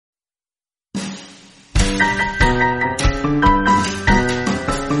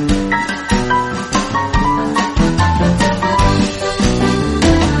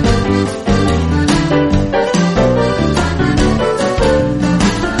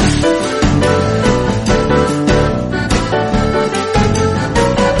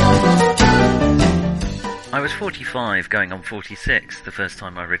45, going on 46, the first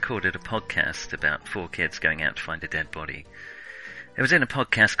time I recorded a podcast about 4 kids going out to find a dead body. It was in a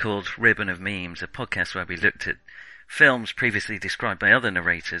podcast called Ribbon of Memes, a podcast where we looked at films previously described by other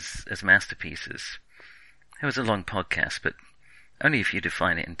narrators as masterpieces. It was a long podcast, but only if you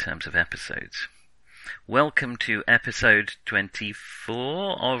define it in terms of episodes. Welcome to episode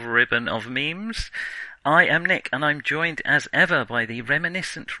 24 of Ribbon of Memes. I am Nick, and I'm joined as ever by the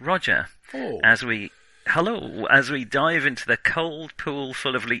reminiscent Roger. As we dive into the cold pool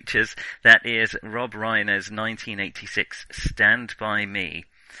full of leeches that is Rob Reiner's 1986 Stand By Me.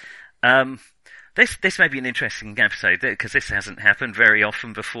 This may be an interesting episode because this hasn't happened very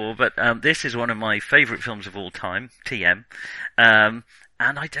often before, but this is one of my favourite films of all time, TM.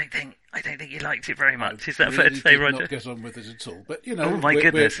 And I don't think you liked it very much. Is that fair to say, Roger? Not get on with it at all. But you know, oh my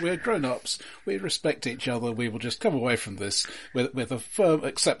goodness, we're grown-ups. We respect each other. We will just come away from this with a firm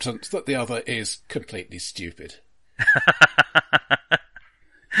acceptance that the other is completely stupid.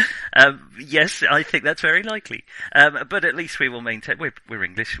 Yes, I think that's very likely. But at least we will maintain. We're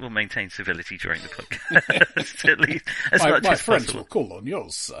English. We'll maintain civility during the podcast. At least as much my as friends possible. will call on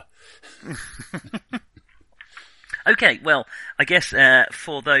yours, sir. Okay, well, I guess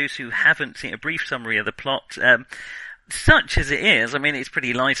for those who haven't seen a brief summary of the plot, such as it is, I mean, it's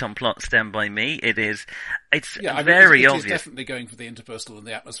pretty light on plot. Stand By Me. It's very obvious. It is definitely going for the interpersonal and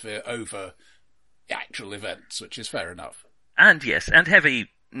the atmosphere over actual events, which is fair enough. And yes, and heavy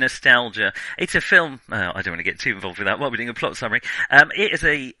nostalgia. It's a film. I don't want to get too involved with that while we're doing a plot summary. It is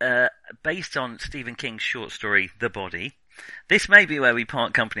based on Stephen King's short story, The Body. This may be where we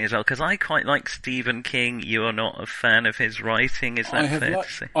part company as well, because I quite like Stephen King. You are not a fan of his writing, is that fair to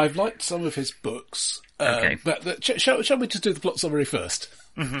say? I've liked some of his books. Okay. But shall we just do the plot summary first?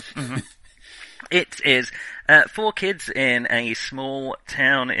 Mm-hmm. It is 4 kids in a small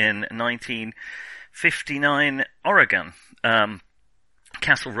town in 1959 Oregon.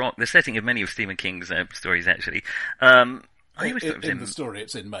 Castle Rock, the setting of many of Stephen King's stories, actually. The story,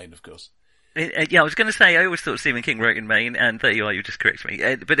 it's in Maine, of course. Yeah, I was going to say, I always thought Stephen King wrote in Maine, and there you are, you just corrected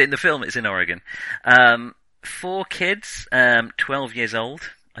me. But in the film, it's in Oregon. 4 kids, 12 years old,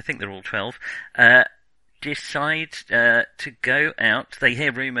 I think they're all 12, decide to go out. They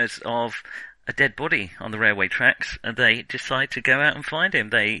hear rumours of a dead body on the railway tracks, and they decide to go out and find him.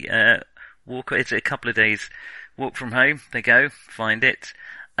 They it's a couple of days walk from home. They go, find it.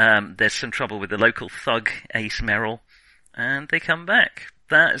 There's some trouble with the local thug, Ace Merrill, and they come back.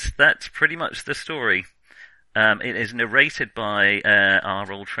 That's pretty much the story. It is narrated by our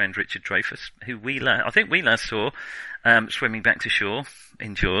old friend Richard Dreyfuss, who I think we last saw swimming back to shore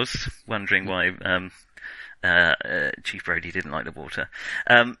in Jaws, wondering why Chief Brody didn't like the water.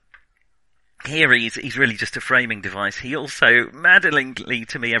 Here he's really just a framing device. He also, maddeningly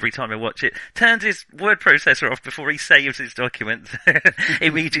to me every time I watch it, turns his word processor off before he saves his document.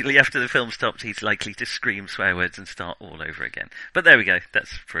 Immediately after the film stops, he's likely to scream swear words and start all over again. But there we go.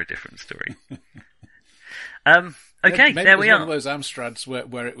 That's for a different story. Okay, maybe there we are. One of those Amstrads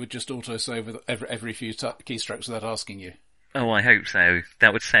where it would just auto-save every few keystrokes without asking you. Oh, I hope so.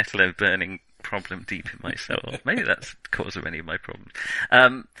 That would settle a burning problem deep in my soul. Maybe that's the cause of any of my problems.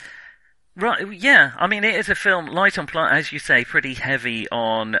 Right, yeah, I mean, it is a film light on plot, as you say, pretty heavy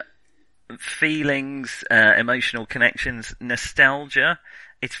on feelings, emotional connections, nostalgia.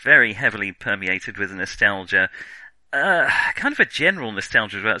 It's very heavily permeated with nostalgia. Kind of a general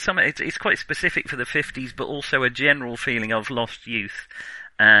nostalgia as well. It's quite specific for the 50s, but also a general feeling of lost youth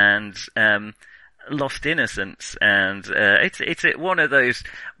and lost innocence. And it's one of those,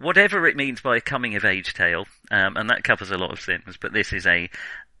 whatever it means by a coming-of-age tale, and that covers a lot of sins, but this is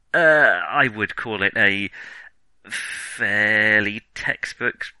I would call it a fairly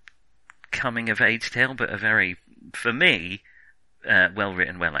textbook coming-of-age tale, but a very, for me,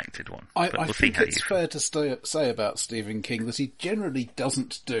 well-written, well-acted one. I think it's fair to say about Stephen King that he generally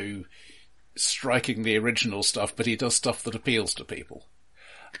doesn't do strikingly original stuff, but he does stuff that appeals to people.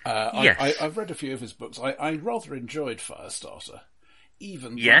 Yes. I've read a few of his books. I rather enjoyed Firestarter.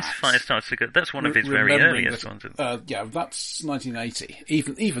 Firestarter's good. That's one of his very earliest ones. Yeah, that's 1980.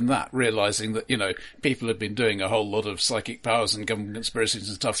 Even that, realising that, people had been doing a whole lot of psychic powers and government conspiracies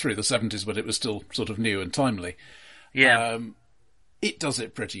and stuff through the 70s, but it was still sort of new and timely. Yeah. It does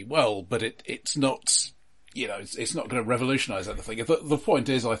it pretty well, but it's not, it's not going to revolutionise anything. The point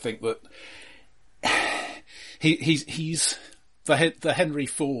is, I think that he's the Henry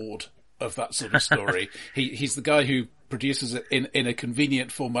Ford of that sort of story. He's the guy who produces it in a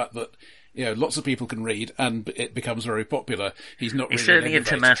convenient format that lots of people can read, and it becomes very popular. He's not He's really certainly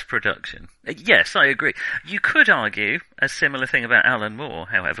into mass production. Yes, I agree. You could argue a similar thing about Alan Moore,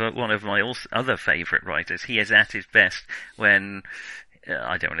 however, one of my other favourite writers. He is at his best when...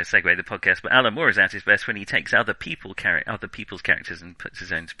 I don't want to segue the podcast, but Alan Moore is at his best when he takes other people's characters and puts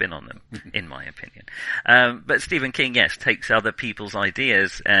his own spin on them, in my opinion. But Stephen King, yes, takes other people's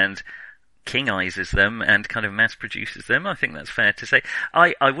ideas and Kingizes them and kind of mass produces them. I think that's fair to say.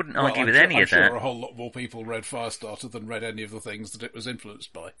 I wouldn't argue with any of that. I'm sure a whole lot more people read Firestarter than read any of the things that it was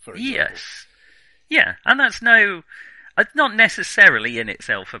influenced by, for example. Yes. Yeah, and that's not necessarily in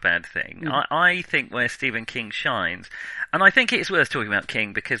itself a bad thing. I think where Stephen King shines, and I think it's worth talking about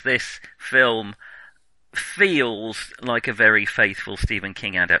King because this film feels like a very faithful Stephen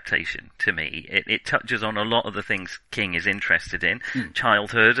King adaptation to me. It touches on a lot of the things King is interested in.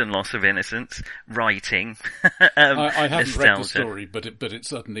 Childhood and loss of innocence, writing, I haven't read the story, but it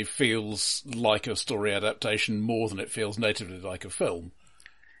certainly feels like a story adaptation more than it feels natively like a film.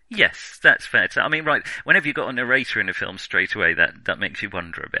 Yes, that's fair. I mean, right, whenever you've got a narrator in a film straight away, that makes you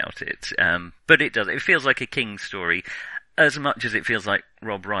wonder about it. But it does. It feels like a King story as much as it feels like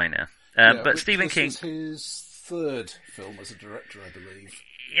Rob Reiner. But Stephen King... This is his third film as a director, I believe.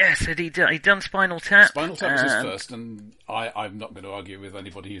 Yes, had he'd done Spinal Tap. Spinal Tap was his first, and I'm not going to argue with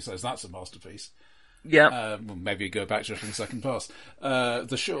anybody who says that's a masterpiece. Yeah. Well, maybe go back to it from the second pass.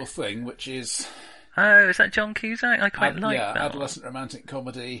 The Sure Thing, which is... Oh, is that John Cusack? I quite like that. Yeah, adolescent romantic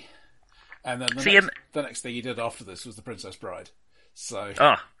comedy. And then the next thing he did after this was The Princess Bride. So...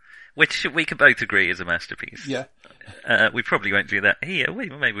 which we can both agree is a masterpiece. Yeah. We probably won't do that here.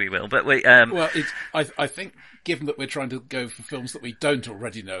 Maybe we will, but we... Well, I think, given that we're trying to go for films that we don't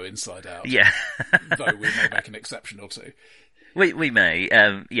already know inside out... Yeah. though we may make an exception or two. We may,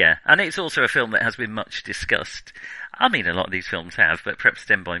 yeah. And it's also a film that has been much discussed. I mean, a lot of these films have, but perhaps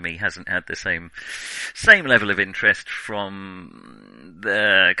Stand By Me hasn't had the same level of interest from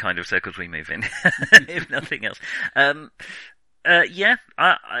the kind of circles we move in, if nothing else. Yeah,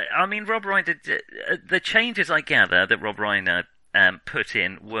 I mean, Rob Reiner, the changes I gather that Rob Reiner put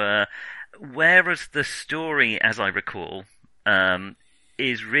in were, whereas the story, as I recall,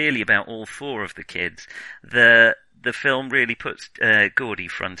 is really about all four of the kids, the film really puts Gordy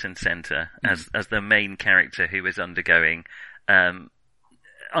front and centre as the main character who is undergoing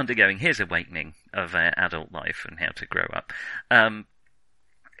his awakening of adult life and how to grow up.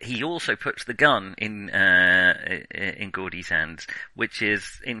 He also puts the gun in Gordy's hands, which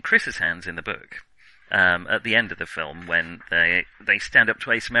is in Chris's hands in the book. At the end of the film, when they stand up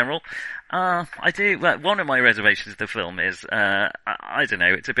to Ace Merrill, one of my reservations of the film is, I don't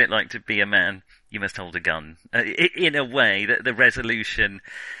know, it's a bit like To Be a Man, You Must Hold a Gun. In a way, that the resolution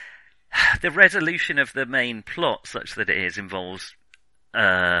of the main plot, such that it is, involves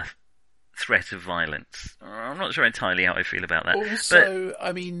threat of violence. I'm not sure entirely how I feel about that. Also,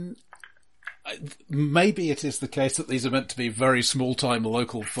 I mean, maybe it is the case that these are meant to be very small-time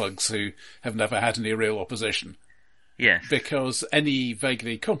local thugs who have never had any real opposition. Yes. Because any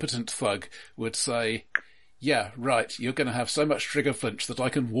vaguely competent thug would say, yeah, right, you're going to have so much trigger flinch that I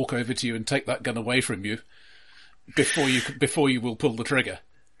can walk over to you and take that gun away from you before you will pull the trigger.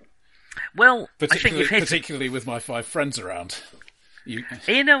 Well, particularly with my 5 friends around.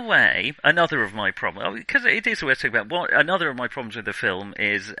 In a way, another of my problems, because it is worth talking about, another of my problems with the film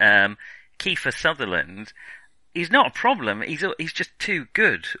is Kiefer Sutherland. He's not a problem, he's just too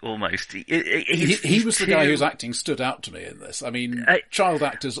good, almost. He was the guy whose acting stood out to me in this. I mean, child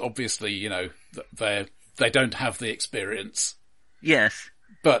actors, obviously, they don't have the experience. Yes.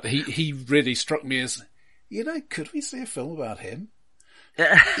 But he really struck me as, could we see a film about him?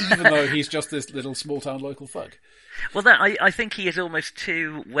 Even though he's just this little small-town local thug. Well, I think he is almost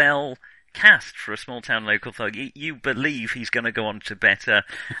too well cast for a small-town local thug. You believe he's going to go on to better,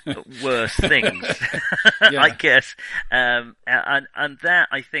 worse things, I guess. And that,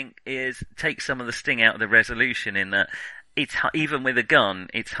 I think, takes some of the sting out of the resolution in that it's, even with a gun,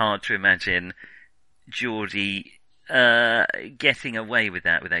 it's hard to imagine Geordie getting away with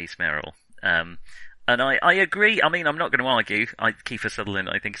that with Ace Merrill. And I agree. I mean, I'm not going to argue. Kiefer Sutherland,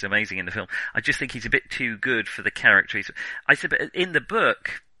 I think, is amazing in the film. I just think he's a bit too good for the character. I said, in the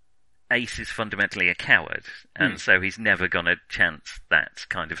book, Ace is fundamentally a coward, and so he's never going to chance that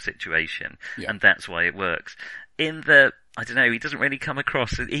kind of situation, and that's why it works. I don't know, he doesn't really come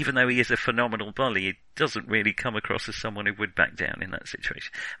across, even though he is a phenomenal bully, he doesn't really come across as someone who would back down in that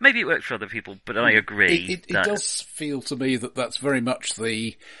situation. Maybe it works for other people, but I agree. It does feel to me that that's very much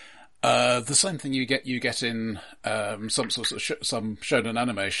the The same thing you get in some sorts of some shonen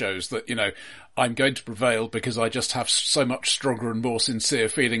anime shows that, I'm going to prevail because I just have so much stronger and more sincere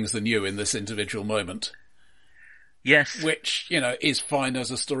feelings than you in this individual moment. Yes. Which, is fine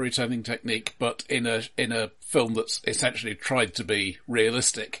as a storytelling technique, but in a film that's essentially tried to be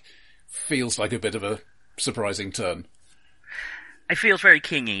realistic, feels like a bit of a surprising turn. It feels very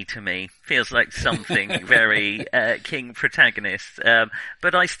kingy to me. Feels like something very king protagonist.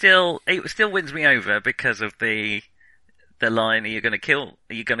 But it still wins me over because of the line, Are you going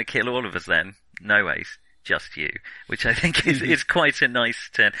to kill all of us then? No ways, just you. Which I think is quite a nice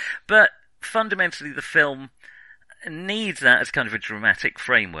turn. But fundamentally the film needs that as kind of a dramatic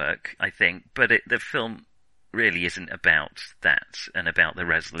framework, I think. But the film really isn't about that and about the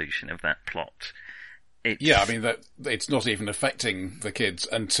resolution of that plot. That it's not even affecting the kids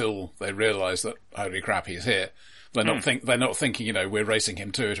until they realise that, holy crap, he's here. They're not thinking, we're racing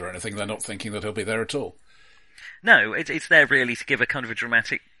him to it or anything. They're not thinking that he'll be there at all. No, it's there really to give a kind of a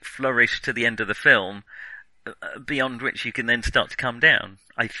dramatic flourish to the end of the film, beyond which you can then start to come down,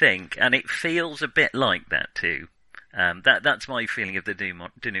 I think. And it feels a bit like that too. That's my feeling of the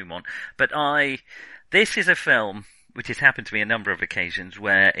denouement. But this is a film which has happened to me a number of occasions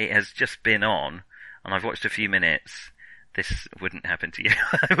where it has just been on, and I've watched a few minutes. This wouldn't happen to you.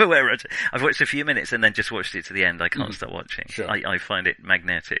 I'm aware of it. I've watched a few minutes and then just watched it to the end. I can't stop watching. Sure. I find it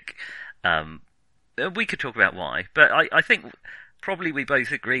magnetic. We could talk about why, but I think probably we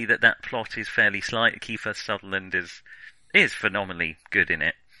both agree that plot is fairly slight. Kiefer Sutherland is phenomenally good in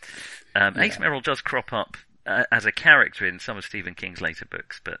it. Ace Merrill does crop up as a character in some of Stephen King's later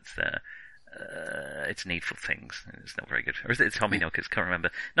books, but it's Needful Things. It's not very good. Or is it Tommy Knockers? Can't remember.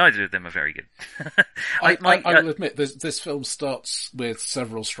 Neither of them are very good. I will admit, this film starts with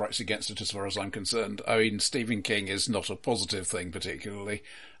several strikes against it as far as I'm concerned. I mean, Stephen King is not a positive thing particularly.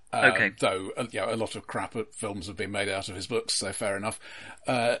 Okay. Though, a lot of crap films have been made out of his books, so fair enough.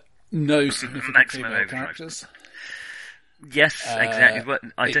 No significant female characters. Yes, exactly. But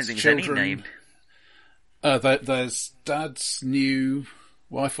I don't think there's any named. There's Dad's new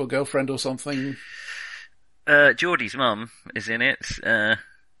wife or girlfriend or something. Geordie's mum is in it. I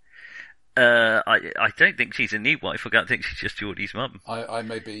don't think she's a new wife. I think she's just Geordie's mum. I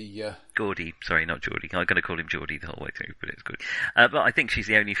may be... Geordie. Sorry, not Geordie. I'm going to call him Geordie the whole way through, but it's good. But I think she's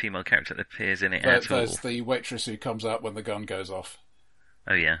the only female character that appears in it at all. There's the waitress who comes out when the gun goes off.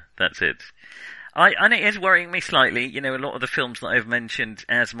 Oh yeah, that's it. And it is worrying me slightly. A lot of the films that I've mentioned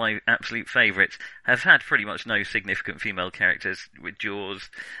as my absolute favourites have had pretty much no significant female characters. With Jaws,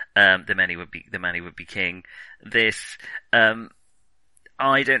 the Many Would Be King. This,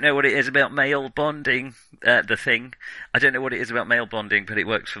 I don't know what it is about male bonding. The Thing. I don't know what it is about male bonding, but it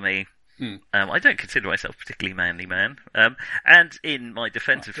works for me. I don't consider myself a particularly manly man. And in my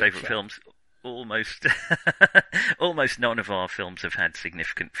defence of favourite films, almost none of our films have had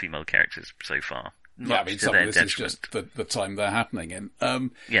significant female characters so far. Some of this is just the time they're happening in.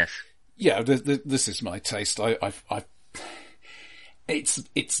 Yes. Yeah, this is my taste.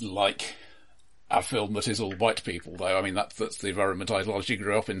 It's like a film that is all white people, though. I mean, that's the environment I largely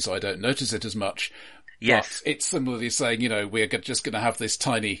grew up in, so I don't notice it as much. Yes. But it's similarly saying, we're just going to have this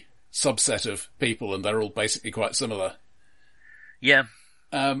tiny subset of people, and they're all basically quite similar. Yeah.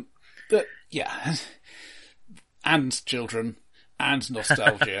 But, yeah. And children. And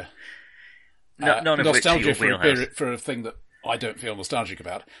nostalgia. None of nostalgia which for a thing that I don't feel nostalgic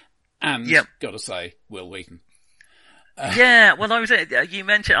about. And, gotta say, Will Wheaton. Yeah, well, you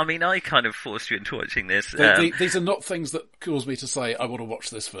mentioned, I kind of forced you into watching this. These are not things that cause me to say, I want to watch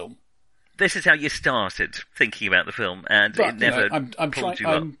this film. This is how you started thinking about the film, and it never pulled you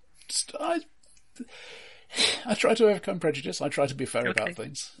up. I try to overcome prejudice. I try to be fair about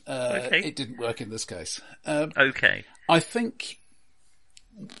things. It didn't work in this case. Okay. I think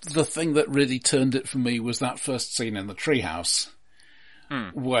the thing that really turned it for me was that first scene in the treehouse,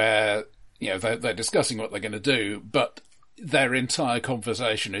 where they're discussing what they're going to do, but their entire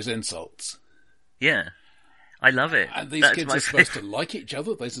conversation is insults. Yeah, I love it. And these kids are supposed to like each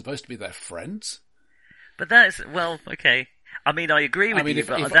other. They're supposed to be their friends. But okay. I agree with you.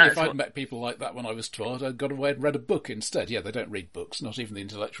 If I'd met people like that when I was 12, I'd gone away and read a book instead. Yeah, they don't read books, not even the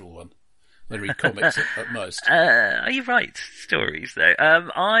intellectual one. They read comics at most. You write stories, though.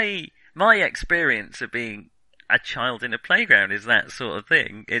 My experience of being a child in a playground is that sort of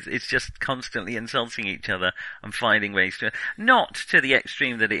thing. It's just constantly insulting each other and finding ways to... Not to the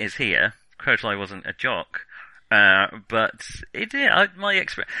extreme that it is here. Crowfly wasn't a jock. But my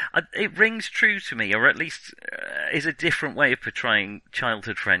experience, it rings true to me, or at least is a different way of portraying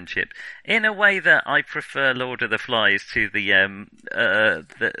childhood friendship, in a way that I prefer Lord of the Flies to the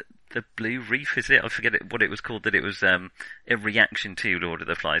the Blue Reef, is it? I forget what it was called, that it was a reaction to Lord of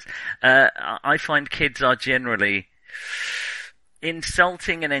the Flies. I find kids are generally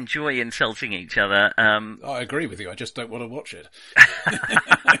insulting and enjoy insulting each other. I agree with you, I just don't want to watch it.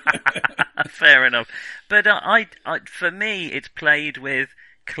 Fair enough. But for me, it's played with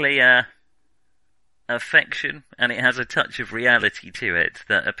clear affection, and it has a touch of reality to it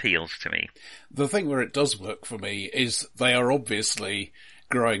that appeals to me. The thing where it does work for me is they are obviously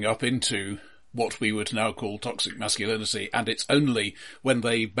growing up into what we would now call toxic masculinity, and it's only when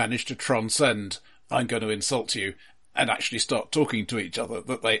they manage to transcend "I'm going to insult you" and actually start talking to each other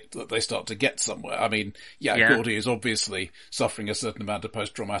that they start to get somewhere. I mean, Gordy is obviously suffering a certain amount of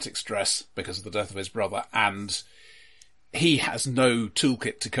post-traumatic stress because of the death of his brother, and he has no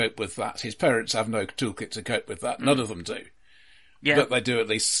toolkit to cope with that. His parents have no toolkit to cope with that. None of them do. Yeah. But they do at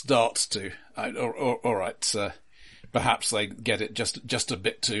least start to. All right, perhaps they get it just a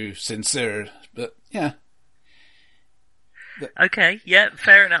bit too sincere, but yeah. Okay, yeah,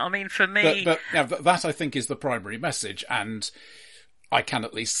 fair enough. I mean, for me... But that, I think, is the primary message, and I can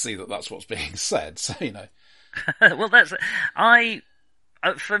at least see that that's what's being said, so, you know. Well,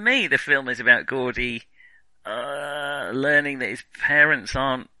 for me, the film is about Gordy learning that his parents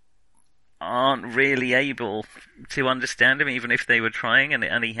aren't really able to understand him, even if they were trying,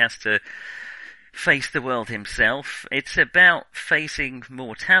 and he has to face the world himself. It's about facing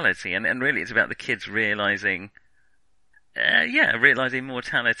mortality, and really it's about the kids realising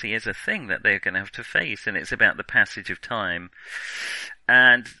mortality is a thing that they're going to have to face, and it's about the passage of time,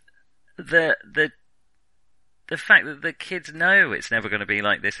 and the fact that the kids know it's never going to be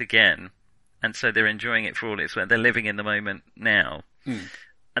like this again, and so they're enjoying it for all it's worth. They're living in the moment now.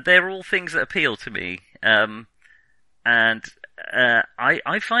 They're all things that appeal to me, and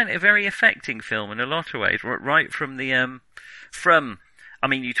I find it a very affecting film in a lot of ways. Right from the I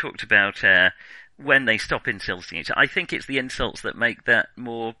mean, you talked about when they stop insulting each other. I think it's the insults that make that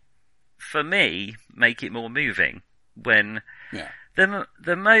more, for me, make it more moving. When the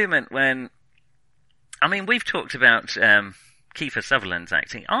moment when, I mean, we've talked about Kiefer Sutherland's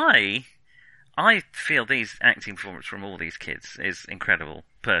acting. I feel these acting performances from all these kids is incredible.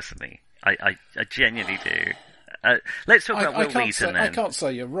 Personally, I genuinely do. Let's talk about Will Wheaton then. I can't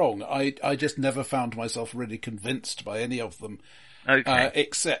say you're wrong. I just never found myself really convinced by any of them,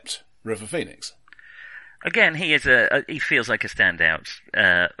 except River Phoenix. Again, he feels like a standout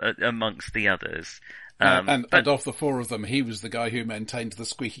amongst the others. And of the four of them, he was the guy who maintained the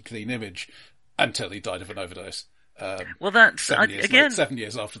squeaky clean image until he died of an overdose. Well, that's 7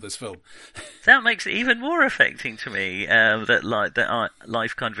 years after this film. That makes it even more affecting to me. That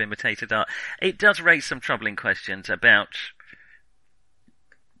life kind of imitated art. It does raise some troubling questions about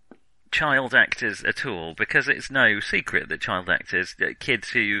child actors at all, because it's no secret that child actors, kids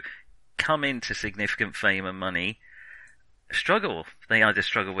who come into significant fame and money, struggle. They either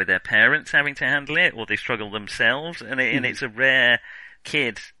struggle with their parents having to handle it, or they struggle themselves, and it's a rare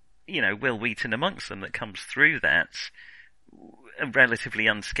kid, Will Wheaton amongst them, that comes through that relatively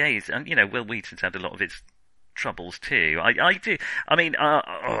unscathed. And, Will Wheaton's had a lot of his troubles too. I do. I mean,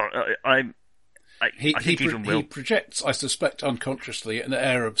 I think even Will... He projects, I suspect unconsciously, an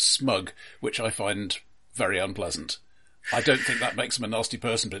air of smug, which I find very unpleasant. I don't think that makes him a nasty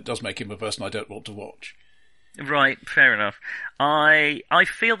person, but it does make him a person I don't want to watch. Right, fair enough. I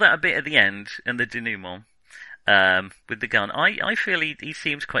feel that a bit at the end, in the denouement, with the gun. I feel he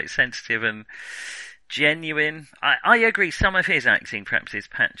seems quite sensitive and genuine. I agree, some of his acting perhaps is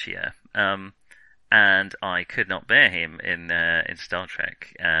patchier, and I could not bear him in Star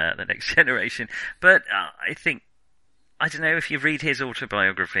Trek, The Next Generation. But I think, I don't know, if you read his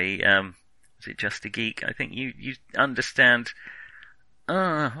autobiography, is it Just a Geek? I think you understand.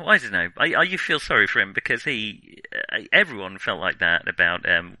 I don't know. You feel sorry for him, because everyone felt like that about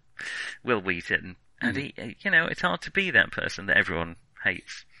Will Wheaton, and he, it's hard to be that person that everyone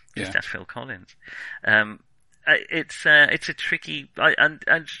hates. Just as Phil Collins. It's a tricky, and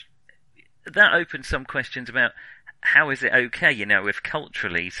that opens some questions about how is it okay, if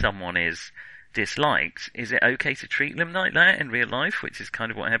culturally someone is disliked, is it okay to treat them like that in real life, which is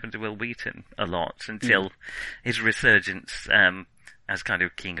kind of what happened to Will Wheaton a lot, until his resurgence as kind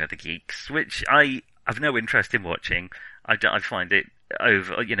of King of the Geeks, which I have no interest in watching. I find it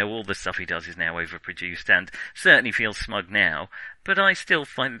over, all the stuff he does is now overproduced, and certainly feels smug now, but I still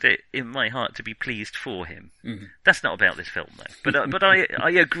find it in my heart to be pleased for him. That's not about this film though, but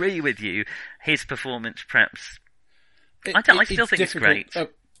I agree with you, his performance perhaps, I still think it's great.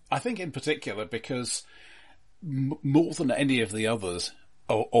 I think in particular because more than any of the others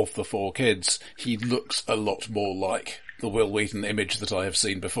of the four kids, he looks a lot more like the Will Wheaton image that I have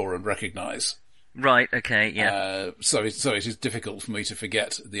seen before and recognise. Right. Okay. Yeah. So it is difficult for me to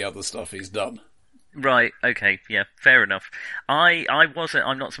forget the other stuff he's done. Right. Okay. Yeah. Fair enough. I'm not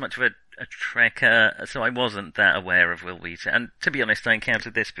so much of a Trekker, so I wasn't that aware of Will Wheaton. And to be honest, I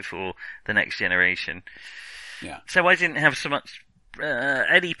encountered this before The Next Generation. Yeah. So I didn't have so much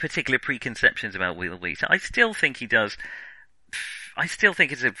any particular preconceptions about Will Wheaton. I still think he does. I still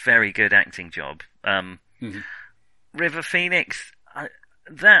think it's a very good acting job. River Phoenix,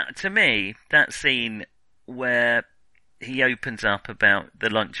 that to me, that scene where he opens up about the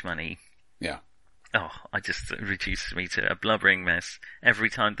lunch money. Yeah. Oh, it just reduces me to a blubbering mess every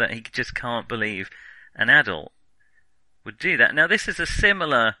time that he just can't believe an adult would do that. Now, this is a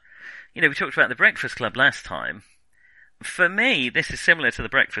similar, we talked about The Breakfast Club last time. For me, this is similar to The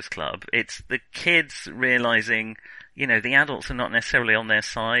Breakfast Club. It's the kids realizing, the adults are not necessarily on their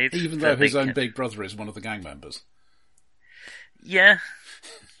side. Even though his own big brother is one of the gang members. Yeah.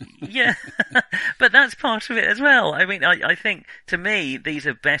 Yeah, but that's part of it as well. I mean, I think, to me, these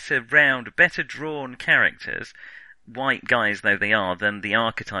are better drawn characters, white guys though they are, than the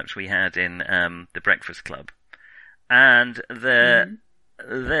archetypes we had in The Breakfast Club. And the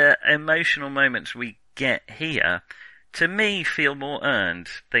emotional moments we get here, to me, feel more earned.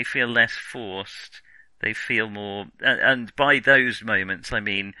 They feel less forced. They feel more... And by those moments, I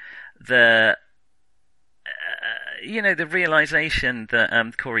mean the realization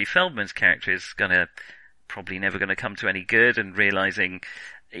that Corey Feldman's character is probably never gonna come to any good, and realizing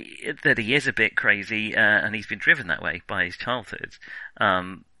that he is a bit crazy, and he's been driven that way by his childhood.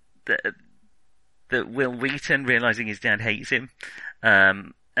 That Will Wheaton realizing his dad hates him,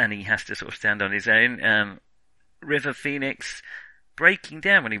 and he has to sort of stand on his own. River Phoenix breaking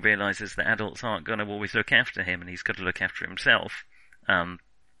down when he realizes that adults aren't gonna always look after him, and he's got to look after himself.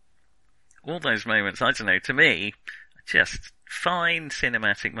 All those moments, I don't know, to me, just fine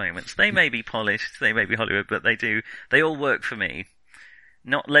cinematic moments. They may be polished, they may be Hollywood, but they all work for me.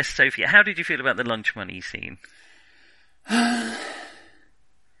 Not less so for you. How did you feel about the lunch money scene? I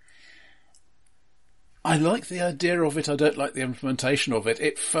like the idea of it, I don't like the implementation of it.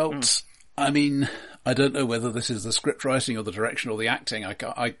 It felt, I mean, I don't know whether this is the script writing or the direction or the acting,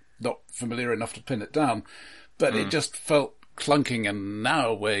 I'm not familiar enough to pin it down, but it just felt clunking, and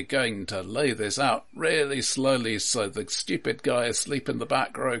now we're going to lay this out really slowly so the stupid guy asleep in the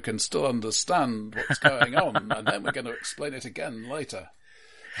back row can still understand what's going on, and then we're going to explain it again later.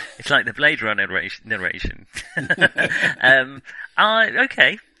 It's like the Blade Runner narration.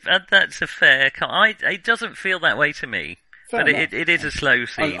 Okay, that's a fair... It doesn't feel that way to me, but it is a slow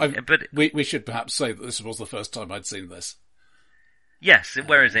scene. But we should perhaps say that this was the first time I'd seen this. Yes,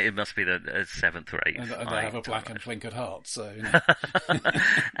 whereas it must be the 7th or 8th. And I have a black and flinkered heart, so...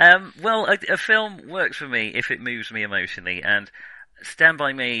 Well, a film works for me if it moves me emotionally, and Stand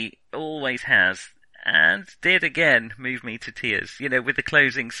By Me always has, and did again move me to tears. With the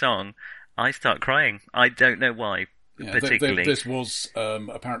closing song, I start crying. I don't know why, particularly. This was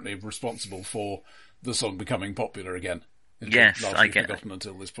apparently responsible for the song becoming popular again. Yes, I get forgotten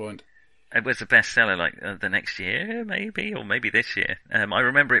until this point. It was a bestseller the next year, maybe, or maybe this year. I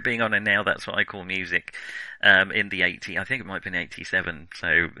remember it being on a Now That's What I Call Music in the 80s. I think it might have been 87, so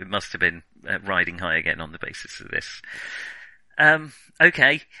it must have been riding high again on the basis of this.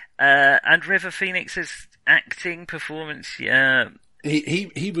 Okay. And River Phoenix's acting performance,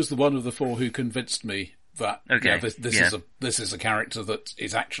 He was the one of the four who convinced me that this is a character that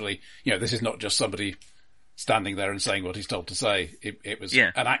is actually, this is not just somebody standing there and saying what he's told to say. It was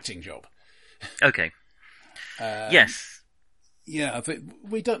an acting job. Okay. Yes. Yeah, I think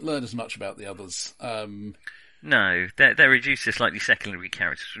we don't learn as much about the others. No, they're reduced to slightly secondary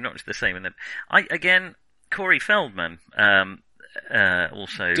characters, not the same in them. Corey Feldman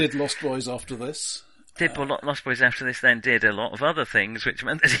also did Lost Boys after this. Did Lost Boys after this, then did a lot of other things, which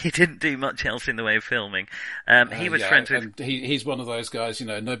meant that he didn't do much else in the way of filming. He was friends with... And he's one of those guys,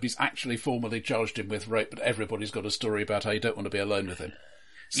 nobody's actually formally charged him with rape, but everybody's got a story about how you don't want to be alone with him.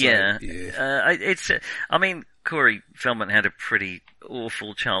 So, Corey Feldman had a pretty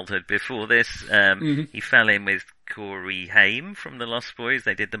awful childhood before this. He fell in with Corey Haim from the Lost Boys.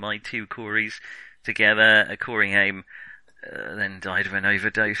 They did the My Two Coreys together. Corey Haim then died of an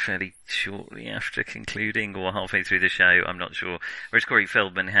overdose fairly shortly after concluding, or halfway through the show, I'm not sure. Whereas Corey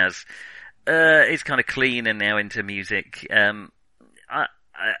Feldman is kind of clean and now into music.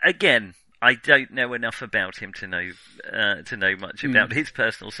 I don't know enough about him to know much about his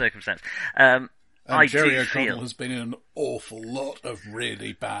personal circumstance. Jerry O'Connell has been in an awful lot of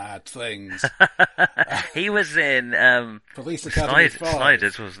really bad things. He was in Police Academy 5.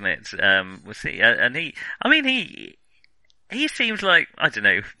 Sliders, wasn't it? Was he? And he he seems like, I don't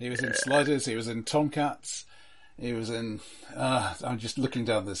know. He was in Sliders, he was in Tomcats, he was in, I'm just looking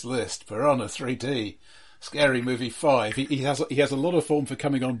down this list, Piranha 3D, Scary Movie 5. He has a lot of form for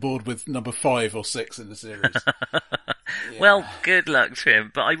coming on board with number 5 or 6 in the series. Yeah. Well, good luck to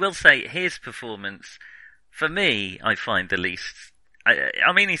him. But I will say his performance, for me, I find the least.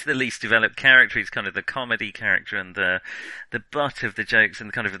 I mean, he's the least developed character. He's kind of the comedy character and the butt of the jokes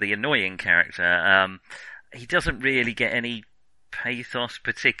and kind of the annoying character. He doesn't really get any pathos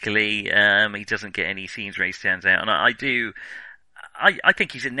particularly. He doesn't get any scenes where he stands out. And I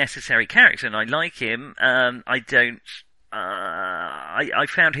think he's a necessary character and I like him. I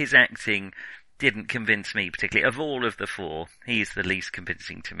found his acting didn't convince me particularly. Of all of the four, he's the least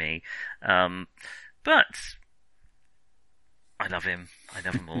convincing to me. But I love him. I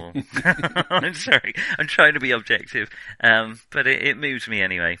love them all. I'm sorry. I'm trying to be objective. But it moves me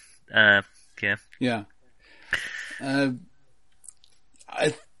anyway. Yeah. Yeah.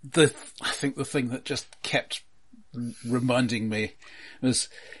 I think the thing that just kept reminding me was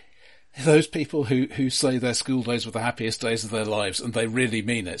those people who say their school days were the happiest days of their lives and they really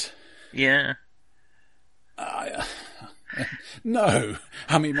mean it. Yeah. No.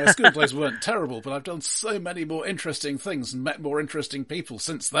 I mean, my school days weren't terrible, but I've done so many more interesting things and met more interesting people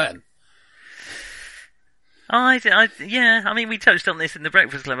since then. Yeah, I mean, we touched on this in the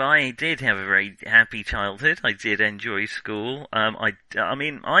Breakfast Club. I did have a very happy childhood. I did enjoy school. I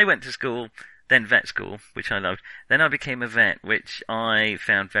mean, I went to school, then vet school, which I loved. Then I became a vet, which I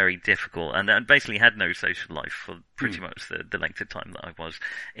found very difficult, and I basically had no social life for pretty much the length of time that I was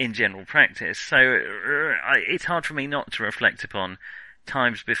in general practice. So it's hard for me not to reflect upon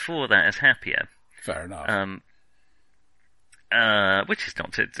times before that as happier. Fair enough. Which is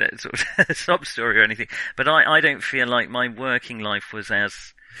not a sort of a sob story or anything, but I don't feel like my working life was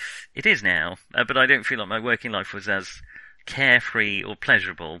as, it is now, but I don't feel like my working life was as carefree or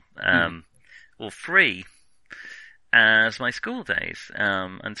pleasurable, or free as my school days.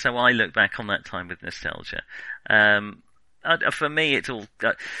 And so I look back on that time with nostalgia. For me, it's all,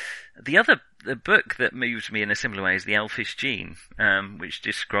 the book that moves me in a similar way is The Elfish Gene, which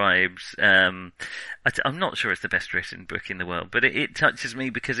describes, I'm not sure it's the best written book in the world, but it touches me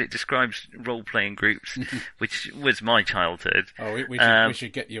because it describes role-playing groups, which was my childhood. Oh, we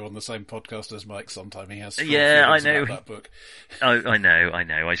should get you on the same podcast as Mike sometime. He has I know about that book. Oh, I know.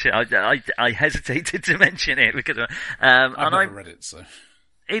 I hesitated to mention it because, I've never read it, so.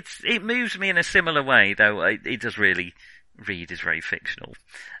 It moves me in a similar way, though it does really, Reed is very fictional.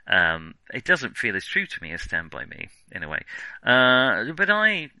 It doesn't feel as true to me as Stand By Me, in a way. But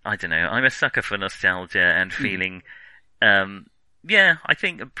I don't know, I'm a sucker for nostalgia and feeling, I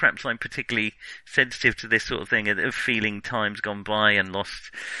think perhaps I'm particularly sensitive to this sort of thing, of feeling times gone by and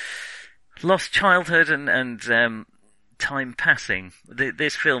lost childhood and time passing.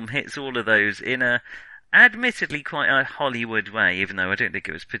 This film hits all of those in a, admittedly quite a Hollywood way, even though I don't think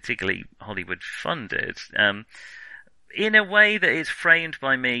it was particularly Hollywood funded. In a way that is framed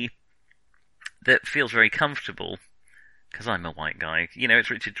by me that feels very comfortable, because I'm a white guy. You know, it's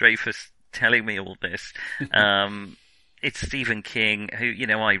Richard Dreyfuss telling me all this. It's Stephen King, who, you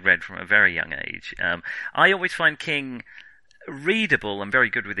know, I read from a very young age. I always find King readable and very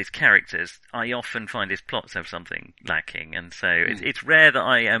good with his characters. I often find his plots have something lacking, and so it's rare that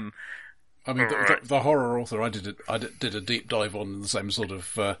I am... I mean, the horror author I did a deep dive on in the same sort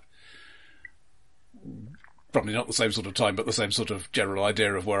of... probably not the same sort of time, but the same sort of general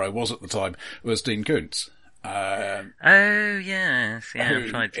idea of where I was at the time, was Dean Koontz. Oh, yes. Yeah, I've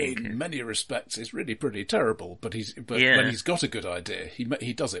tried Dean Koontz. In many respects is really pretty terrible, but when he's got a good idea,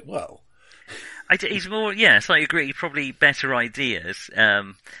 he does it well. He's more, yes, I agree, probably better ideas.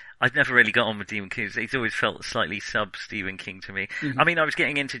 I've never really got on with Dean Koontz. He's always felt slightly sub-Stephen King to me. Mm-hmm. I mean, I was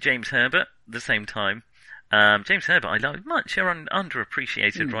getting into James Herbert at the same time. James Herbert, I love, much an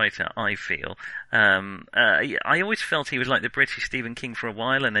underappreciated writer, I feel. I always felt he was like the British Stephen King for a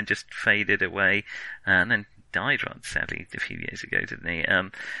while and then just faded away, and then died rather sadly a few years ago, didn't he?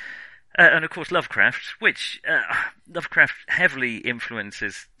 And of course Lovecraft, which, Lovecraft heavily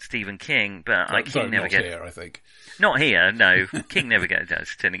influences Stephen King, but King never gets... Not here, I think. Not here, no. King never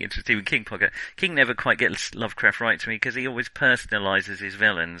gets turning into a Stephen King podcast. King never quite gets Lovecraft right to me because he always personalises his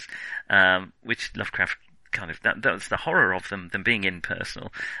villains, which Lovecraft kind of, that's the horror of them being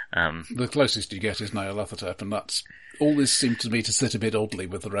impersonal. The closest you get is Nyarlathotep, and that's always seemed to me to sit a bit oddly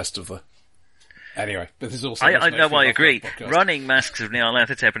with the rest of the Anyway, but there's also... I agree. Running Masks of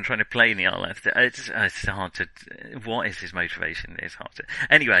Nyarlathotep and trying to play Nyarlathotep, it's hard to... What is his motivation? It's hard to...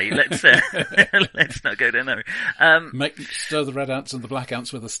 Anyway, let's let's not go down there. Stir the red ants and the black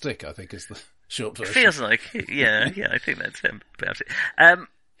ants with a stick, I think is the short version. Feels like it. Yeah, I think that's about it.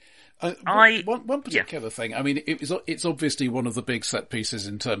 One particular thing, I mean, it's obviously one of the big set pieces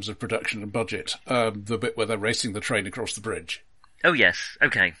in terms of production and budget, the bit where they're racing the train across the bridge. Oh, yes.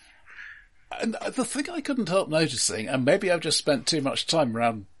 Okay. And the thing I couldn't help noticing, and maybe I've just spent too much time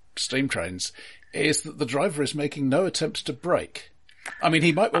around steam trains, is that the driver is making no attempt to brake. I mean,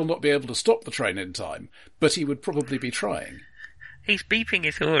 he might well not be able to stop the train in time, but he would probably be trying. He's beeping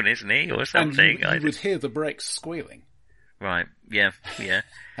his horn, isn't he, or something? And you would hear the brakes squealing. Right, yeah.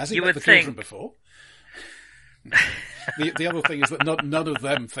 Has he met the children before? The other thing is that none of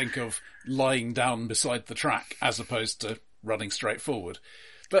them think of lying down beside the track as opposed to running straight forward.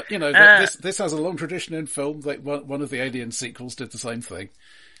 But, this has a long tradition in film. One of the Alien sequels did the same thing.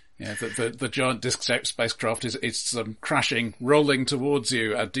 Yeah, the giant disc-shaped spacecraft is crashing, rolling towards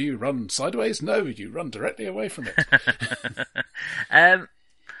you. And do you run sideways? No, you run directly away from it.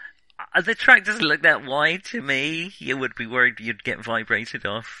 The track doesn't look that wide to me. You would be worried you'd get vibrated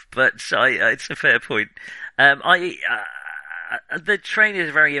off. But it's a fair point. The train is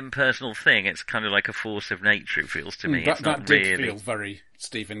a very impersonal thing. It's kind of like a force of nature, it feels to me. That did feel very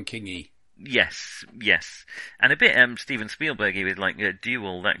Stephen King-y. Yes. And a bit Steven Spielberg-y with like a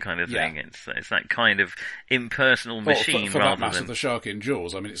Duel, that kind of thing. Yeah. It's that kind of impersonal machine for rather that matter, than... the shark in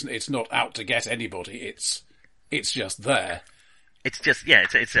Jaws. I mean, it's not out to get anybody. It's just there. It's just,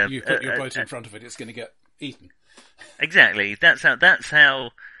 it's a... You put your boat in front of it, it's going to get eaten. Exactly. That's how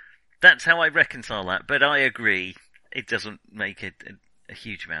I reconcile that. But I agree, it doesn't make a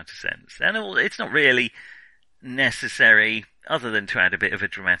huge amount of sense. And it's not really necessary, other than to add a bit of a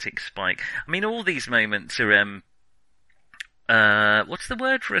dramatic spike. I mean, all these moments are, what's the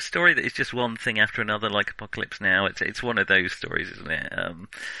word for a story that is just one thing after another, like Apocalypse Now? It's one of those stories, isn't it?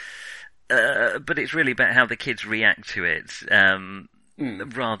 But it's really about how the kids react to it,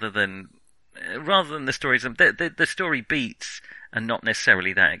 rather than the stories. The story beats are not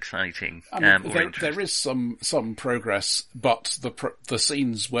necessarily that exciting. I mean, there is some progress, but the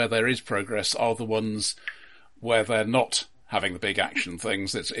scenes where there is progress are the ones where they're not having the big action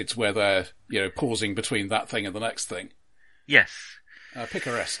things. It's where they're pausing between that thing and the next thing. Yes.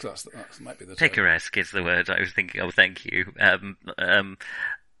 Picaresque. That might be the term. Picaresque is the word I was thinking of. Thank you.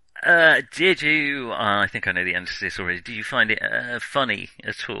 Did you? I think I know the answer to this already. Did you find it funny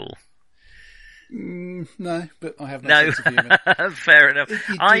at all? No, but I have no sense of humour. Fair enough.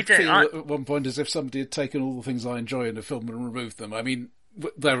 It did feel at one point as if somebody had taken all the things I enjoy in a film and removed them. I mean,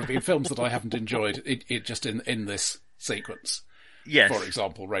 there have been films that I haven't enjoyed. It just in this sequence. Yes. For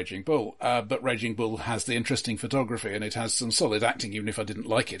example, Raging Bull. But Raging Bull has the interesting photography and it has some solid acting, even if I didn't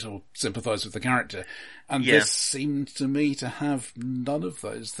like it or sympathise with the character. And this seemed to me to have none of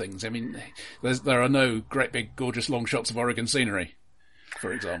those things. I mean, there are no great big gorgeous long shots of Oregon scenery,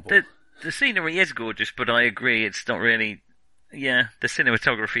 for example. The scenery is gorgeous, but I agree it's not really... Yeah, the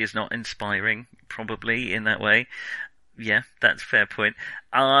cinematography is not inspiring, probably, in that way. Yeah, that's a fair point.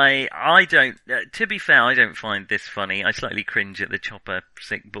 I don't, to be fair, I don't find this funny. I slightly cringe at the chopper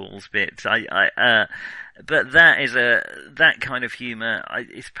sick balls bit. But that kind of humour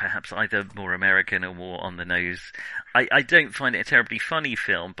is perhaps either more American or more on the nose. I don't find it a terribly funny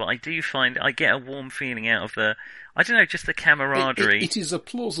film, but I get a warm feeling out of just the camaraderie. It is a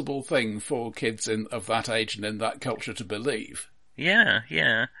plausible thing for kids of that age and in that culture to believe. Yeah.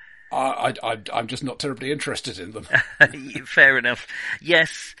 I'm just not terribly interested in them. Fair enough.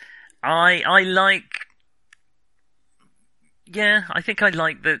 Yes, I think I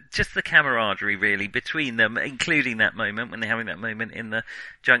like the camaraderie really between them, including that moment when they're having that moment in the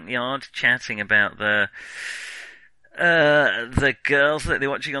junkyard chatting about the girls that they're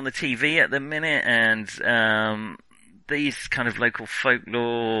watching on the TV at the minute and these kind of local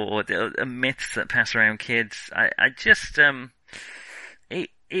folklore or myths that pass around kids.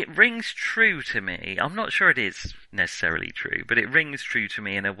 It rings true to me. I'm not sure it is necessarily true, but it rings true to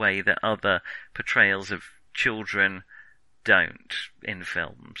me in a way that other portrayals of children don't in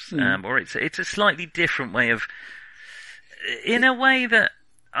films. Or it's a slightly different way of, in a way that,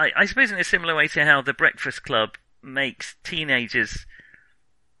 I suppose in a similar way to how The Breakfast Club makes teenagers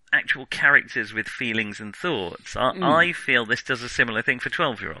actual characters with feelings and thoughts. I feel this does a similar thing for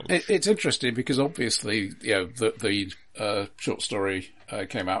 12-year-olds. It's interesting because obviously, the short story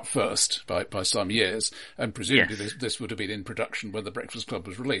came out first by some years, and presumably this would have been in production when The Breakfast Club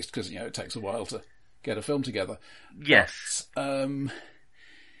was released, because it takes a while to get a film together. Yes. But,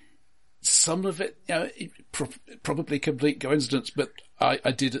 some of it, probably complete coincidence, but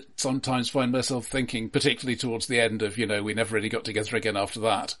I did sometimes find myself thinking, particularly towards the end of, we never really got together again after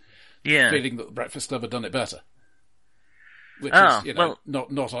that. Yeah. Feeling that The Breakfast Club had done it better. Which is, not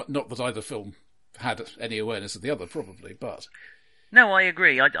that either film had any awareness of the other, probably, but... No, I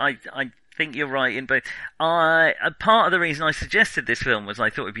agree. I think you're right in both. Part of the reason I suggested this film was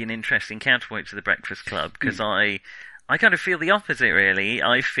I thought it would be an interesting counterpoint to The Breakfast Club, because I kind of feel the opposite, really.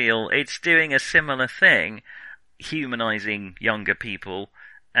 I feel it's doing a similar thing, humanising younger people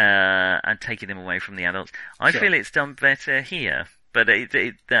and taking them away from the adults. I feel it's done better here, but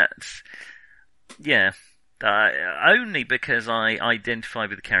that's... Yeah. Only because I identify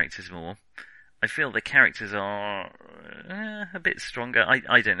with the characters more. I feel the characters are a bit stronger.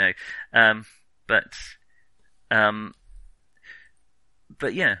 I don't know.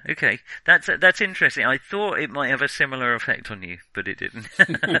 But yeah, okay. That's interesting. I thought it might have a similar effect on you, but it didn't.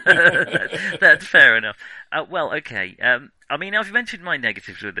 That's fair enough. Well, okay. I mean, I've mentioned my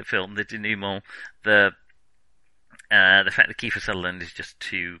negatives with the film, the denouement, the fact that Kiefer Sutherland is just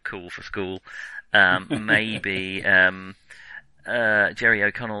too cool for school. Maybe Jerry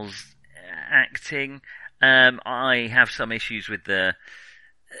O'Connell's acting. I have some issues with the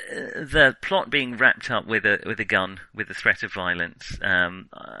plot being wrapped up with a gun, with the threat of violence.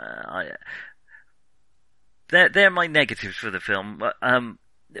 They're my negatives for the film.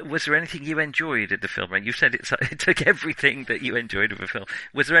 Was there anything you enjoyed at the film? You said it took everything that you enjoyed of the film.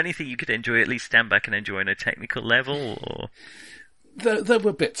 Was there anything you could enjoy, at least stand back and enjoy on a technical level? Or? There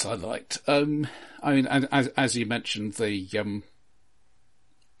were bits I liked. I mean, as you mentioned, the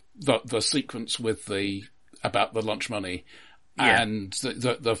sequence with about the lunch money, and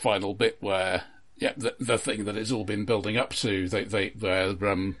the final bit where the thing that it's all been building up to, where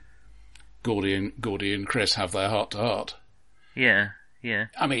Gordy and Chris have their heart to heart. Yeah.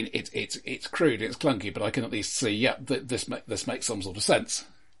 I mean, it's crude, it's clunky, but I can at least see, this makes some sort of sense.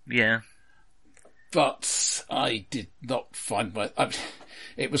 Yeah. But I did not find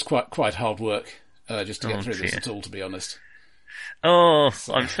it was quite hard work just to get through this at all, to be honest. Oh,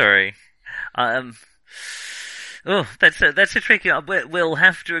 so. I'm sorry. That's a tricky. We'll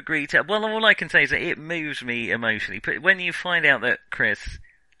have to agree to. Well, all I can say is that it moves me emotionally. But when you find out that Chris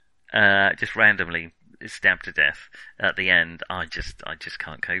just randomly is stabbed to death at the end, I just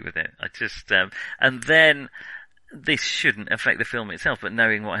can't cope with it. And then. This shouldn't affect the film itself, but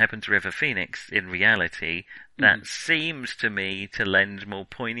knowing what happened to River Phoenix in reality, that seems to me to lend more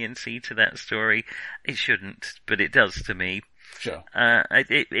poignancy to that story. It shouldn't, but it does to me. Sure.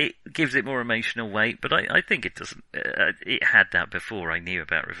 It gives it more emotional weight, but I think it doesn't. It had that before I knew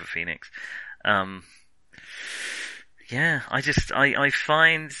about River Phoenix. I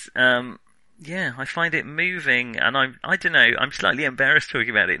find it moving, and I don't know, I'm slightly embarrassed talking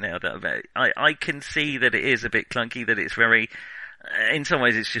about it now. I can see that it is a bit clunky, that it's very, in some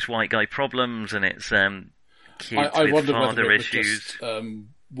ways it's just white guy problems, and it's kids with father issues. Would just,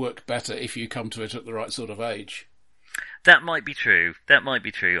 work better if you come to it at the right sort of age. That might be true.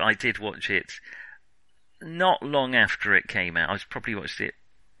 I did watch it not long after it came out. I probably watched it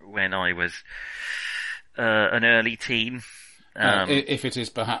when I was an early teen. If it is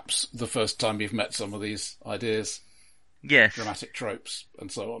perhaps the first time you've met some of these ideas, yes, dramatic tropes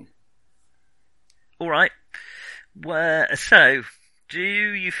and so on. All right. So, do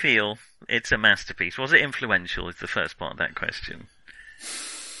you feel it's a masterpiece? Was it influential? Is the first part of that question.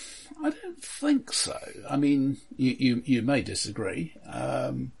 I don't think so. I mean, you may disagree.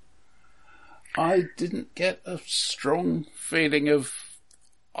 I didn't get a strong feeling of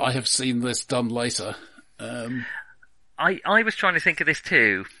I have seen this done later. I was trying to think of this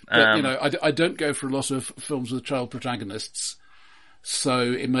too. But, I don't go for a lot of films with child protagonists, so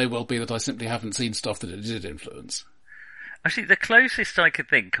it may well be that I simply haven't seen stuff that it did influence. Actually, the closest I could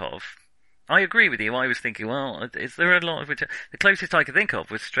think of, I agree with you. I was thinking, well, is there a lot of the closest I could think of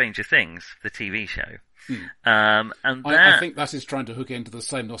was Stranger Things, the TV show. And I think that is trying to hook into the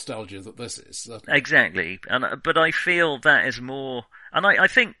same nostalgia that this is. Certainly. Exactly, but I feel that is more, and I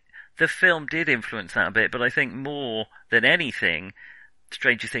think. The film did influence that a bit, but I think more than anything,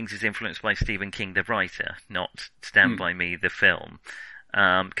 Stranger Things is influenced by Stephen King, the writer, not Stand By Me, the film.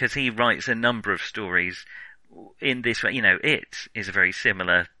 Because he writes a number of stories in this way. It is a very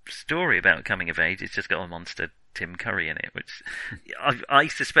similar story about coming of age. It's just got a monster Tim Curry in it, which I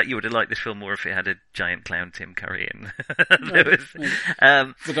suspect you would have liked this film more if it had a giant clown Tim Curry in.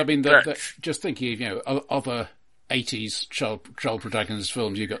 But I mean, just thinking of, other 80s child protagonist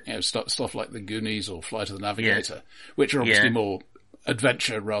films, you got stuff like The Goonies or Flight of the Navigator, which are obviously more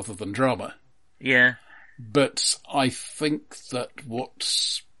adventure rather than drama. Yeah. But I think that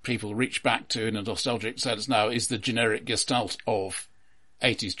what people reach back to in a nostalgic sense now is the generic gestalt of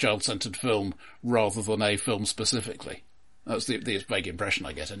 80s child-centered film rather than a film specifically. That's the vague impression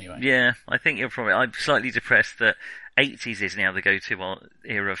I get anyway. Yeah, I think you're probably... I'm slightly depressed that 80s is now the go-to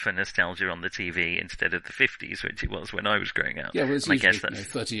era for nostalgia on the TV instead of the 50s, which it was when I was growing up. Yeah, well, it's and usually I guess that's...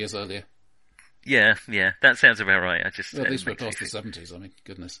 30 years earlier. Yeah, that sounds about right. Well, at least we're past the 70s, I mean,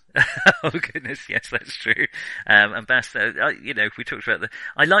 goodness. Oh goodness, yes, that's true. Ambassador, we talked about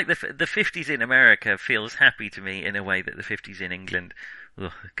I like the 50s in America feels happy to me in a way that the 50s in England,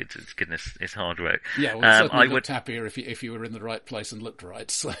 oh, goodness, it's hard work. Yeah, well, it certainly looked happier if you were in the right place and looked right,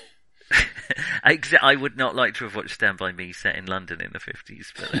 so... I would not like to have watched Stand By Me set in London in the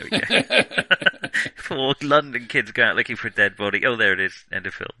 50s, but there we go. Poor London kids go out looking for a dead body. Oh, there it is. End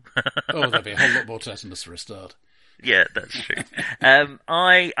of film. Oh, there'd be a whole lot more tetanus for a start. Yeah, that's true.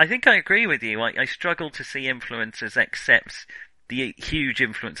 I think I agree with you. I struggle to see influencers accept the huge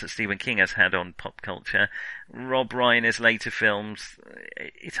influence that Stephen King has had on pop culture. Rob Reiner's later films,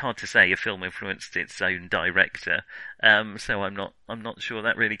 it's hard to say a film influenced its own director. So I'm not sure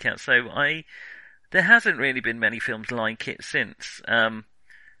that really counts. So there hasn't really been many films like it since. I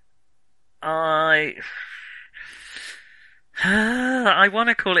want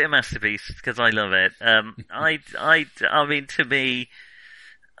to call it a masterpiece because I love it. I mean, to me,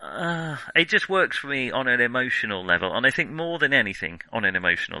 it just works for me on an emotional level, and I think more than anything on an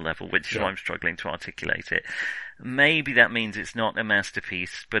emotional level, which is why I'm struggling to articulate it. Maybe that means it's not a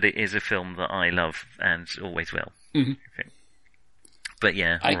masterpiece, but it is a film that I love and always will. Mm-hmm. But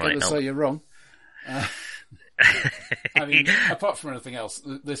yeah, I ain't gonna say you're wrong. I mean, apart from anything else,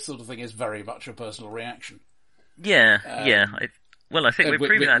 this sort of thing is very much a personal reaction. Yeah. I think we've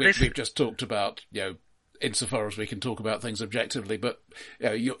proven that. We've just talked about, insofar as we can talk about things objectively, but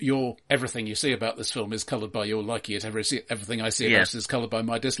your everything you see about this film is coloured by your liking it. Everything I see about it is coloured by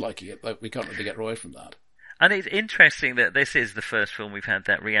my disliking it. We can't really get away from that. And it's interesting that this is the first film we've had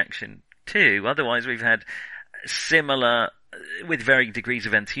that reaction to. Otherwise, we've had similar, with varying degrees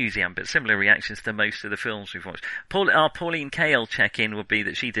of enthusiasm, but similar reactions to most of the films we've watched. Our Pauline Kael check-in would be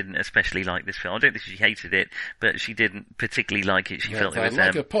that she didn't especially like this film. I don't think she hated it, but she didn't particularly like it. She felt it was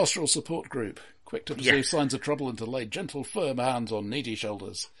like a pastoral support group, quick to perceive signs of trouble and to lay gentle, firm hands on needy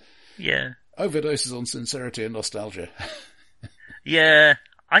shoulders. Yeah. Overdoses on sincerity and nostalgia. Yeah,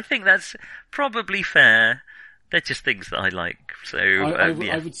 I think that's probably fair. They're just things that I like. So I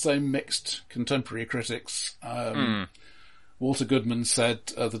would say mixed contemporary critics. Walter Goodman said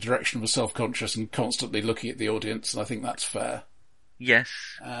the direction was self-conscious and constantly looking at the audience, and I think that's fair. Yes.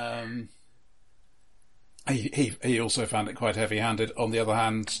 He also found it quite heavy-handed. On the other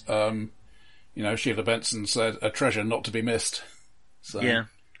hand, Sheila Benson said a treasure not to be missed. So. Yeah.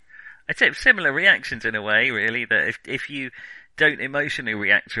 I'd say similar reactions in a way, really, that if you don't emotionally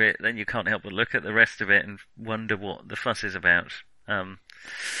react to it, then you can't help but look at the rest of it and wonder what the fuss is about.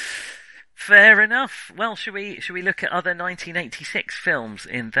 Fair enough. Well, should we look at other 1986 films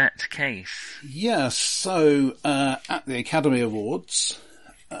in that case? Yes. So at the Academy Awards,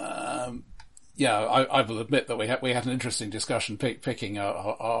 I will admit that we had an interesting discussion picking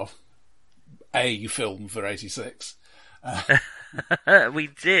our A film for 86. We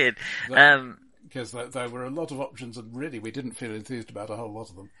did. Because there were a lot of options, and really we didn't feel enthused about a whole lot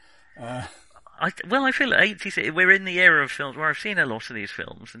of them. I feel 86, we're in the era of films where I've seen a lot of these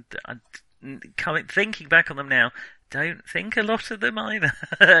films, and thinking back on them now, don't think a lot of them either,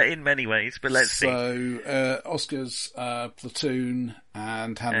 in many ways, but let's see. So, Oscar's Platoon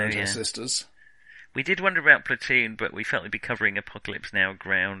and Hannah and Her Sisters. We did wonder about Platoon, but we felt we'd be covering Apocalypse Now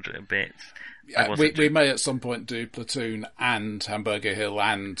ground a bit. We may at some point do Platoon and Hamburger Hill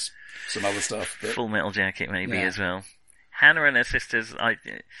and some other stuff. But... Full Metal Jacket maybe as well. Hannah and Her Sisters,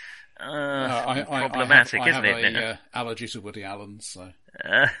 problematic, isn't it? I have allergy to Woody Allen, so...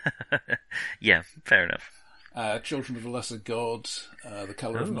 yeah, fair enough. Children of the Lesser God, The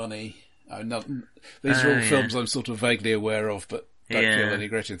Colour of Money. These are all films I'm sort of vaguely aware of, but don't feel any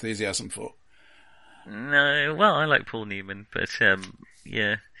great enthusiasm for. No, well, I like Paul Newman, but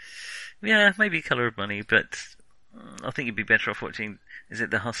maybe Colour of Money, but I think you'd be better off watching, is it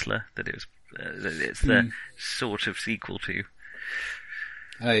The Hustler, that it's the sort of sequel to?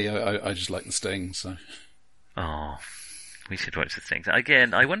 Hey, I just like The Sting, so... Oh, we should watch The Sting.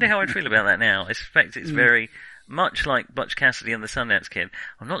 Again, I wonder how I'd feel about that now. I suspect it's very much like Butch Cassidy and the Sundance Kid.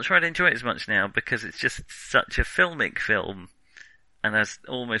 I'm not sure I'd enjoy it as much now, because it's just such a filmic film, and has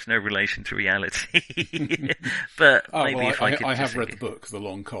almost no relation to reality. But maybe if I could... I have read the book, The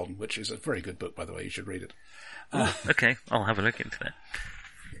Long Con, which is a very good book, by the way. You should read it. Okay, I'll have a look into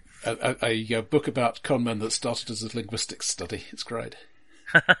that. A book about con men that started as a linguistics study. It's great.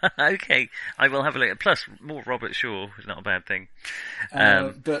 Okay, I will have a look. Plus, more Robert Shaw is not a bad thing.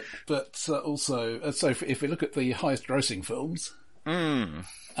 But also, so if we look at the highest grossing films,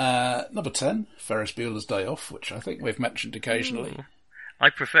 number 10, Ferris Bueller's Day Off, which I think we've mentioned occasionally. Ooh. I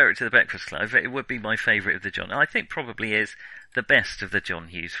prefer it to The Breakfast Club. It would be my favourite of the John. I think probably is the best of the John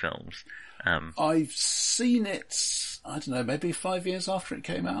Hughes films. I've seen it, I don't know, maybe 5 years after it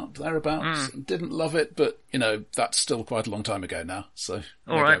came out, thereabouts. Didn't love it, but, that's still quite a long time ago now. So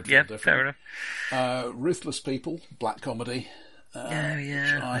all right, yeah, fair enough. Ruthless People, black comedy. Which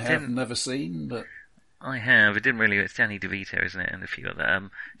I have never seen, but... I have. It didn't really... It's Danny DeVito, isn't it? And a few other...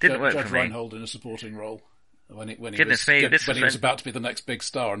 didn't work Judge for me. Reinhold in a supporting role. When he was about to be the next big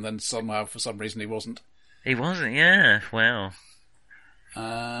star, and then somehow, for some reason, he wasn't. He wasn't, yeah. Wow.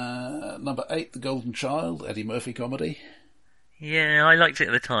 Number 8, The Golden Child, Eddie Murphy comedy. Yeah, I liked it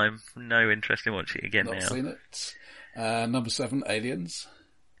at the time. No interest in watching it again now. Not seen it. Number 7, Aliens,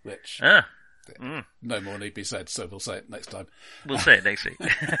 which no more need be said, so we'll say it next time. We'll say it next week.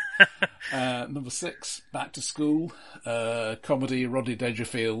 Number 6, Back to School, comedy. Rodney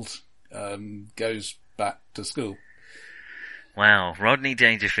Dangerfield goes back to school. Wow, Rodney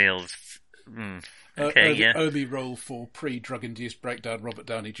Dangerfield. Okay, only role for pre-drug-induced breakdown Robert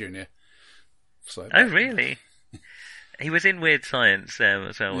Downey Jr. So really? He was in Weird Science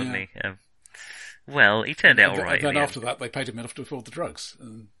as well, wasn't he? Well, he turned out all right. And then after that, they paid him enough to afford the drugs.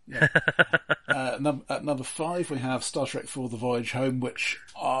 At number 5, we have Star Trek IV: The Voyage Home, which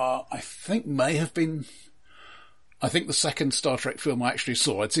I think may have been... I think the second Star Trek film I actually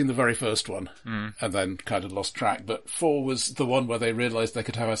saw. I'd seen the very first one, and then kind of lost track. But 4 was the one where they realised they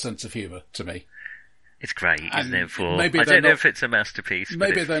could have a sense of humour, to me. It's great, isn't it, 4? I don't know if it's a masterpiece, but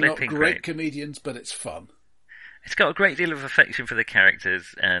maybe it's they're not great comedians, but it's fun. It's got a great deal of affection for the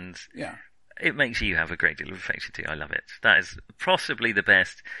characters, and yeah, it makes you have a great deal of affection too. I love it. That is possibly the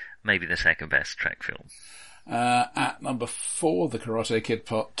best, maybe the second best Trek film. At number 4, The Karate Kid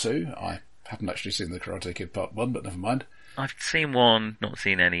Part 2. I haven't actually seen The Karate Kid Part 1, but never mind. I've seen one, not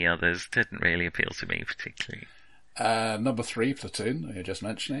seen any others. Didn't really appeal to me particularly. Number 3, Platoon, you're just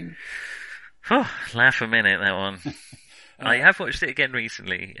mentioning. Oh, laugh a minute, that one. I have watched it again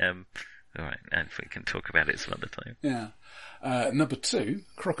recently. All right, and we can talk about it some other time. Yeah. Number 2,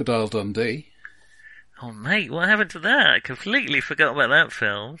 Crocodile Dundee. Oh, mate, what happened to that? I completely forgot about that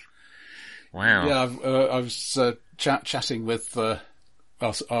film. Wow. Yeah, I was chatting with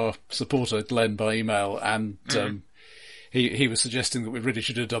our supporter Glenn by email, and he was suggesting that we really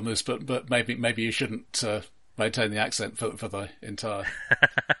should have done this, but maybe you shouldn't maintain the accent for the entire.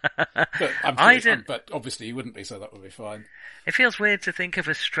 But obviously you wouldn't be, so that would be fine. It feels weird to think of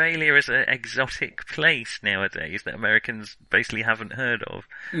Australia as an exotic place nowadays that Americans basically haven't heard of,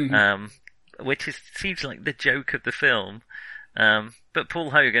 which seems like the joke of the film. But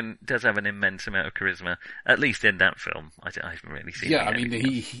Paul Hogan does have an immense amount of charisma, at least in that film. I haven't really seen. Yeah, I mean,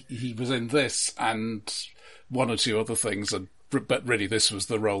 he was in this and one or two other things, but really this was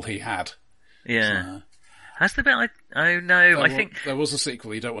the role he had. Yeah. So, has the bit? I think there was a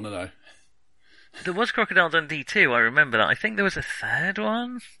sequel. You don't want to know. There was Crocodile Dundee 2. I remember that. I think there was a third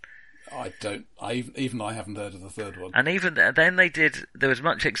one. I haven't heard of the third one. And even then there was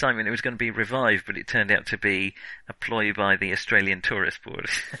much excitement it was going to be revived, but it turned out to be a ploy by the Australian Tourist Board.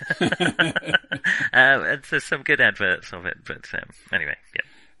 And there's some good adverts of it, but anyway, yeah.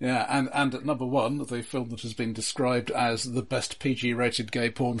 Yeah, and at number 1, the film that has been described as the best PG-rated gay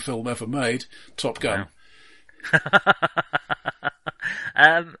porn film ever made, Top Gun.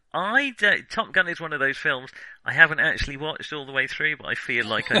 Wow. Top Gun is one of those films I haven't actually watched all the way through, but I feel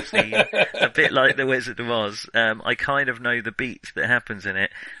like I've seen a bit like The Wizard of Oz. I kind of know the beats that happens in it.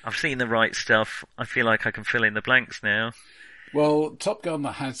 I've seen the right stuff. I feel like I can fill in the blanks now. Well, Top Gun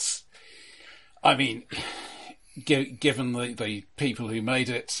has, I mean, given the people who made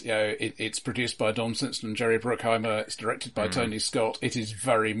it, it's produced by Don Simpson and Jerry Bruckheimer. It's directed by Tony Scott. It is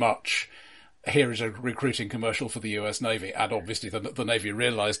very much, here is a recruiting commercial for the US Navy, and obviously the Navy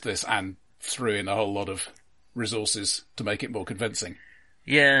realised this and threw in a whole lot of resources to make it more convincing.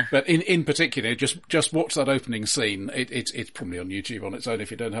 Yeah. But in particular, just watch that opening scene. It's probably on YouTube on its own if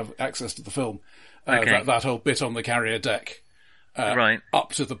you don't have access to the film. Okay. That whole bit on the carrier deck. Right.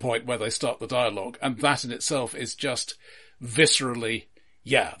 Up to the point where they start the dialogue. And that in itself is just viscerally,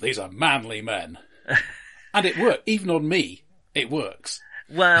 yeah, these are manly men. And it works. Even on me, it works.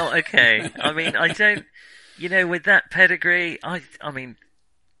 Well, okay. I mean, I don't, with that pedigree, I mean,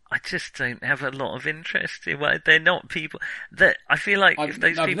 I just don't have a lot of interest in what they're not people that I feel like if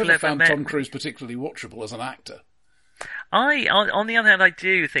those people never ever found met Tom Cruise particularly watchable as an actor. On the other hand, I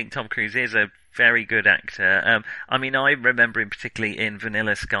do think Tom Cruise is a very good actor. I mean, I remember him particularly in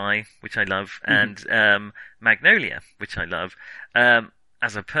Vanilla Sky, which I love, and Magnolia, which I love.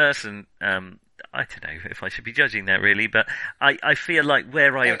 As a person, I don't know if I should be judging that really, but I feel like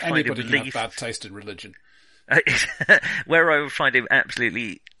where I would find him Anybody can least have bad taste in religion. where I would find him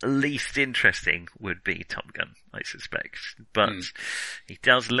absolutely least interesting would be Top Gun, I suspect. But he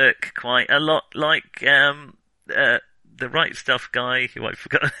does look quite a lot like the Right Stuff guy, who I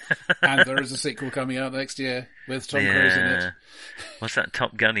forgot. And there is a sequel coming out next year with Tom Cruise in it. What's that,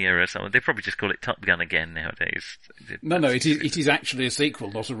 Top Gunnier or something? They probably just call it Top Gun again nowadays. No, it is actually a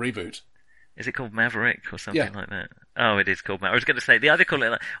sequel, not a reboot. Is it called Maverick or something like that? Oh, it is called Maverick. I was going to say, they either call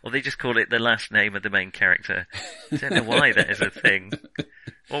it that, or they just call it the last name of the main character. I don't know why that is a thing.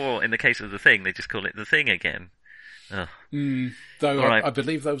 Or, in the case of The Thing, they just call it The Thing again. Oh. Though I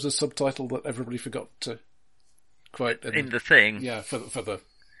believe there was a subtitle that everybody forgot to quote. In The Thing? Yeah, for the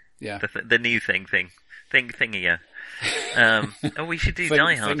the new thingy, yeah. We should do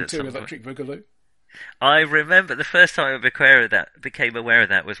Die Hard at some point. Electric Boogaloo. I remember the first time I became aware of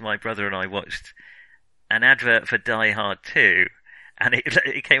that was my brother and I watched an advert for Die Hard 2, and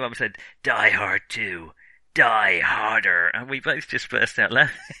it came up and said, Die Hard 2, Die Harder, and we both just burst out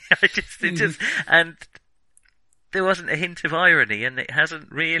laughing. And there wasn't a hint of irony, and it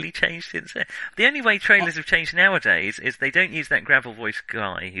hasn't really changed since then. The only way trailers have changed nowadays is they don't use that gravel voice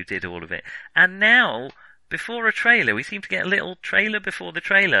guy who did all of it, and now, before a trailer, we seem to get a little trailer before the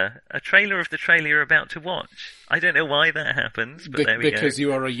trailer. A trailer of the trailer you're about to watch. I don't know why that happens, but there we go. Because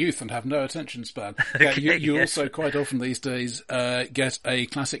you are a youth and have no attention span. You also quite often these days get a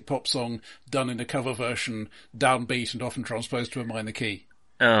classic pop song done in a cover version, downbeat and often transposed to a minor key.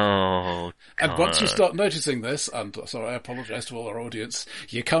 Oh, God. And once you start noticing this, and sorry, I apologise to all our audience,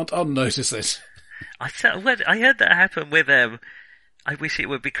 you can't unnotice it. I heard that happen with I wish it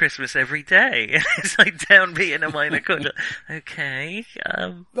would be Christmas every day. It's like downbeat in a minor chord. Okay.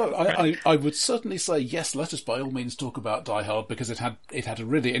 No, I would certainly say yes. Let us by all means talk about Die Hard because it had a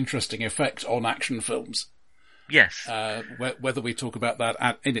really interesting effect on action films. Yes. Whether we talk about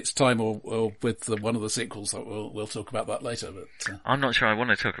that in its time or with one of the sequels, we'll talk about that later. But I'm not sure I want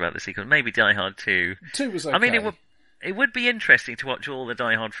to talk about the sequel. Maybe Die Hard 2. 2 was okay. I mean, it would be interesting to watch all the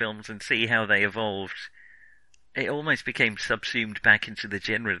Die Hard films and see how they evolved. It almost became subsumed back into the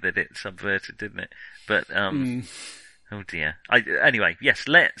genre that it subverted, didn't it? But, oh dear. Anyway, yes,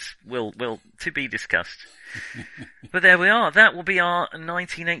 we'll, to be discussed. But there we are. That will be our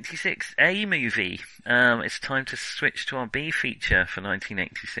 1986 A movie. It's time to switch to our B feature for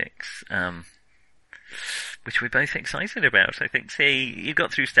 1986, which we're both excited about, I think. See, you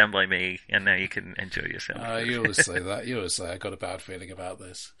got through Stand By Me, and now you can enjoy yourself. You always say that. You always say, I got a bad feeling about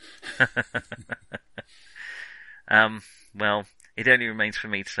this. Well, it only remains for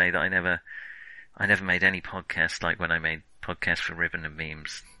me to say that I never made any podcast like when I made podcasts for Ribbon and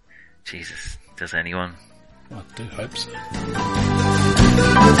Memes. Jesus, does anyone? I do hope so.